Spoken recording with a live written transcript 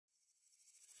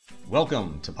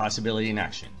Welcome to Possibility in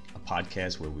Action, a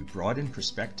podcast where we broaden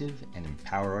perspective and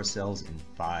empower ourselves in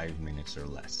 5 minutes or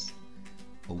less.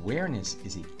 Awareness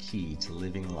is a key to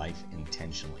living life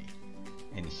intentionally.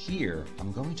 And here,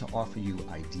 I'm going to offer you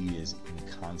ideas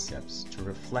and concepts to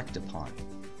reflect upon,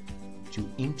 to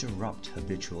interrupt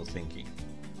habitual thinking,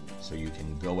 so you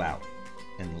can go out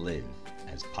and live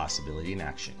as possibility in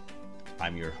action.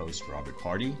 I'm your host, Robert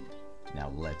Party.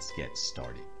 Now let's get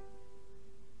started.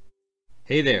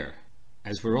 Hey there.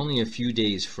 As we're only a few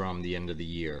days from the end of the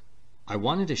year, I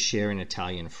wanted to share an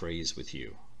Italian phrase with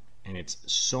you, and it's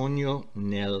sogno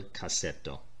nel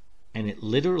cassetto, and it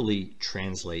literally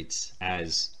translates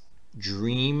as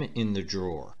dream in the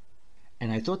drawer.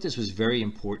 And I thought this was very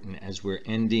important as we're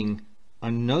ending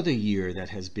another year that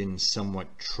has been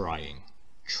somewhat trying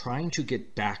to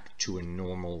get back to a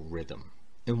normal rhythm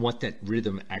and what that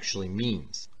rhythm actually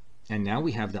means. And now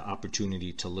we have the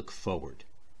opportunity to look forward.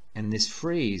 And this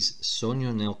phrase,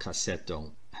 sogno nel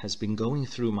cassetto, has been going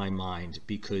through my mind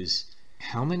because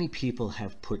how many people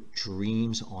have put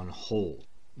dreams on hold?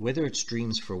 Whether it's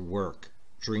dreams for work,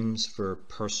 dreams for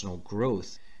personal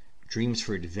growth, dreams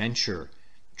for adventure,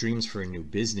 dreams for a new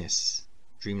business,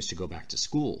 dreams to go back to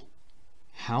school.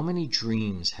 How many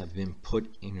dreams have been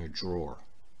put in a drawer?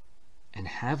 And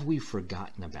have we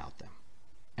forgotten about them?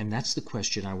 And that's the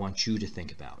question I want you to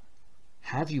think about.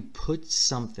 Have you put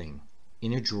something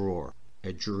in a drawer,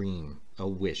 a dream, a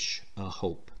wish, a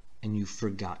hope, and you've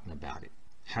forgotten about it?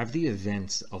 Have the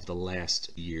events of the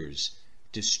last years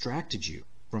distracted you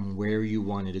from where you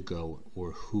wanted to go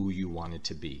or who you wanted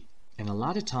to be? And a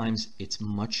lot of times it's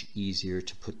much easier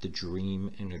to put the dream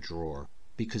in a drawer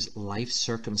because life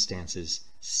circumstances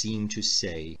seem to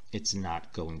say it's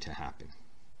not going to happen.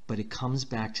 But it comes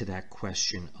back to that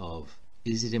question of,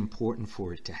 is it important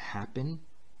for it to happen?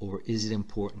 Or is it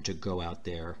important to go out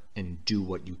there and do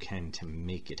what you can to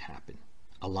make it happen?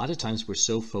 A lot of times we're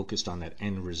so focused on that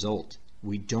end result,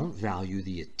 we don't value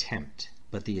the attempt.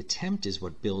 But the attempt is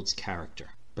what builds character.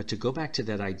 But to go back to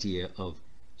that idea of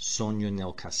sogno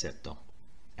nel cassetto,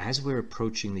 as we're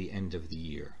approaching the end of the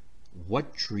year,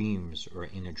 what dreams are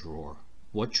in a drawer?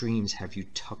 What dreams have you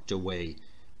tucked away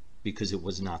because it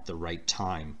was not the right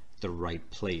time, the right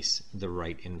place, the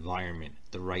right environment,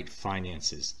 the right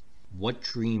finances? What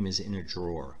dream is in a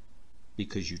drawer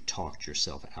because you talked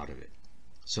yourself out of it?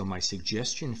 So my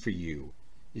suggestion for you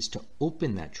is to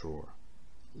open that drawer,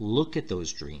 look at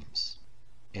those dreams,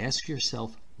 ask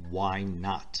yourself, why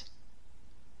not?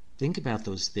 Think about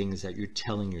those things that you're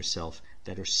telling yourself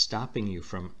that are stopping you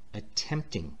from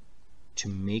attempting to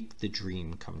make the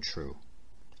dream come true.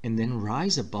 And then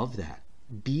rise above that,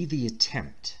 be the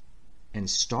attempt, and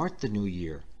start the new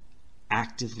year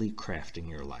actively crafting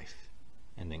your life.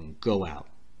 And then go out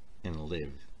and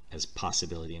live as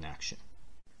possibility in action.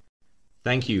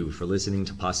 Thank you for listening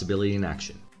to Possibility in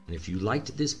Action. And if you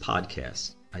liked this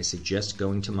podcast, I suggest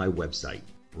going to my website,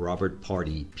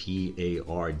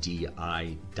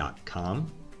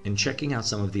 robertparty.com, and checking out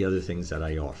some of the other things that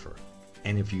I offer.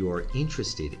 And if you are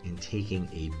interested in taking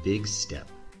a big step,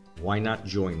 why not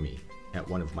join me at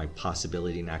one of my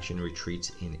Possibility in Action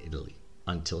retreats in Italy?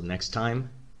 Until next time,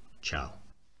 ciao.